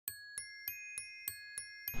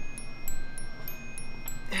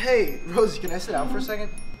Hey, Rosie, can I sit down for a second?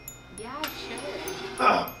 Yeah, sure.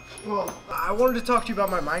 Well, I wanted to talk to you about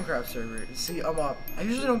my Minecraft server. See, I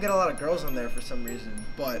usually don't get a lot of girls on there for some reason,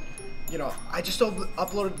 but, you know, I just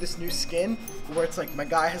uploaded this new skin where it's like my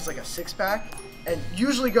guy has like a six-pack, and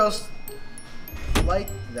usually girls like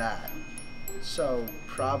that. So,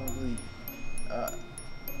 probably,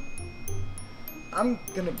 I'm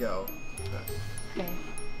gonna go. Okay.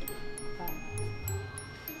 Bye.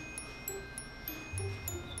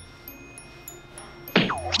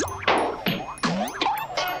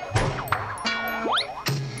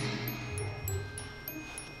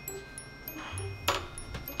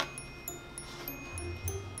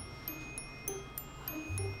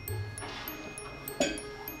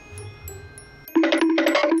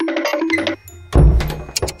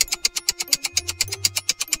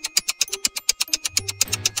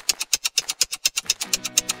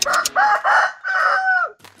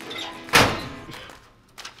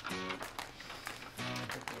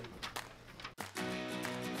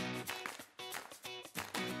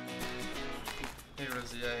 Hey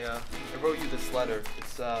Rosie, I wrote you this letter.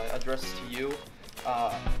 It's addressed to you.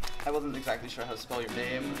 I wasn't exactly sure how to spell your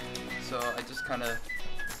name, so I just kind of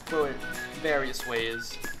wrote it various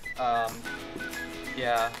ways.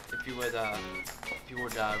 Yeah, if you would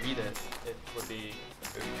read it, it would be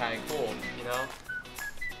kind of cool, you know?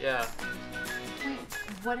 Yeah. Wait,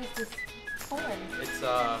 what is this for?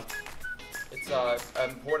 It's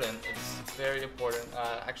important. It's very important.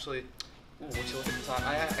 Actually, ooh, would you look at the time?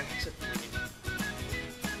 I actually.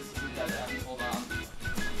 Hold on.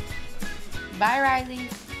 Bye, Riley.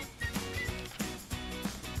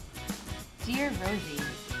 Dear Rosie,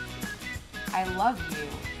 I love you.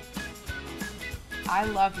 I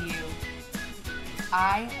love you.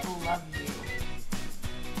 I love you.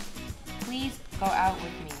 Please go out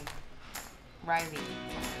with me. Riley.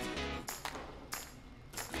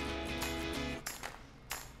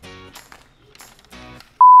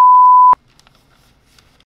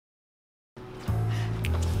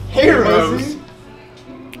 Hey, Rosie!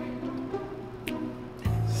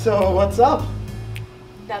 So, what's up?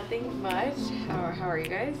 Nothing much. How are you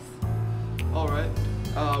guys? Alright.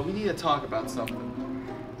 We need to talk about something.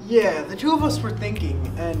 Yeah, the two of us were thinking,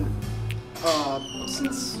 and,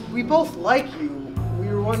 since we both like you, we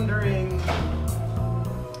were wondering...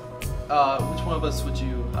 Which one of us would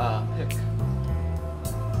you, pick?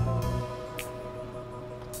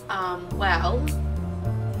 Well,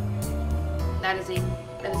 that is a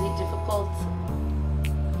difficult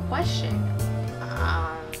question.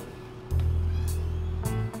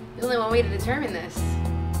 There's only one way to determine this.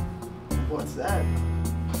 What's that?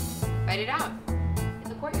 Fight it out in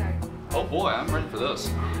the courtyard. Oh boy, I'm ready for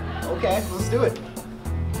this. Okay, let's do it.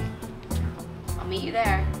 I'll meet you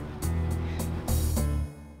there.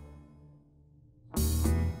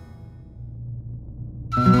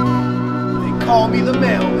 They call me the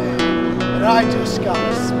mailman, and I just got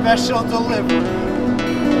a special delivery.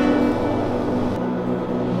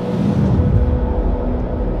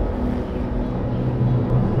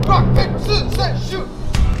 Rock, paper, scissors, shoot!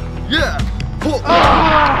 Yeah! Pull! I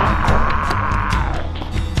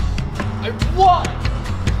won!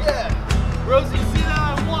 Yeah! Rosie, see that? I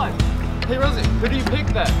won! Hey Rosie, who do you pick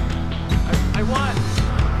then? I won!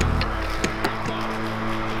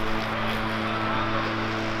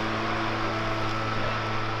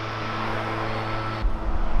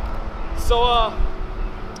 So,